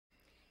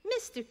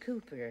Mr.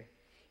 Cooper,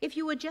 if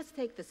you would just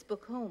take this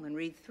book home and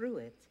read through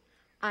it,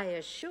 I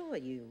assure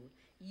you,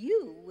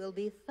 you will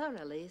be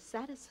thoroughly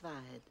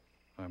satisfied.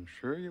 I'm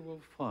sure you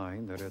will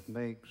find that it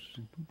makes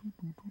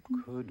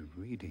good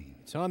reading.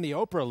 It's on the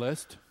Oprah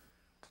list.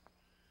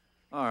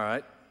 All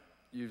right.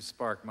 You've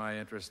sparked my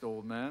interest,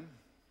 old man.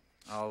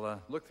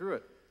 I'll look through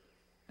it.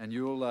 And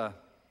you'll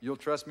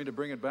trust me to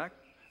bring it back?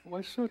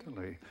 Why,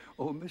 certainly.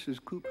 Oh, Mrs.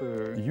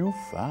 Cooper. You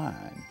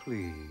fine.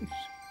 Please,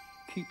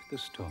 keep the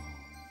stone.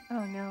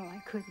 Oh, no, I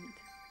couldn't.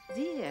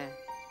 Dear,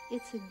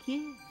 it's a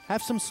gift.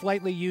 Have some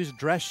slightly used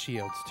dress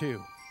shields,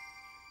 too.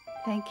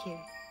 Thank you.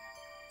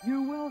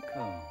 You're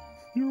welcome.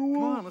 Come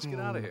on, let's get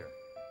out of here.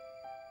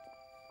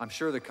 I'm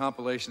sure the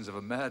compilations of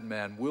a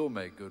madman will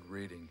make good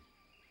reading.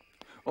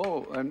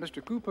 Oh, and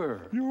Mr.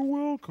 Cooper. You're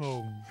welcome.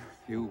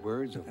 A few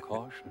words of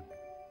caution.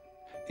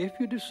 If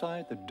you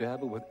decide to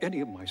dabble with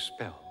any of my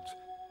spells,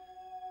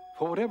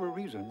 for whatever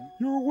reason,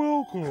 You're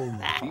welcome.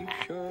 be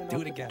sure Do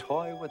not it again. to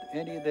toy with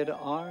any that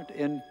aren't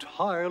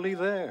entirely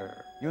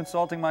there. You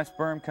insulting my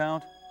sperm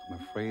count? I'm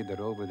afraid that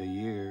over the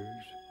years,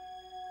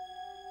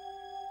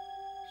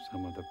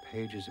 some of the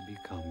pages have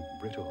become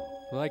brittle,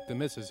 Like the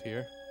missus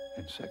here.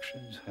 and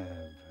sections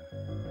have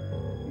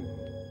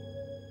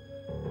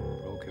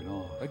broken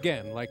off.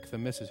 Again, like the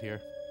missus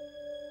here.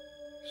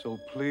 So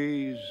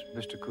please,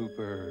 Mr.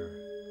 Cooper,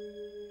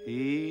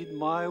 heed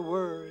my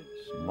words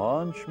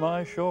Munch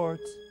my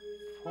shorts.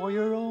 for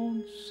your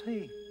own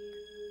sake.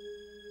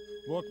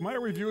 Look, my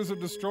reviews have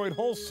destroyed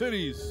whole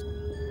cities.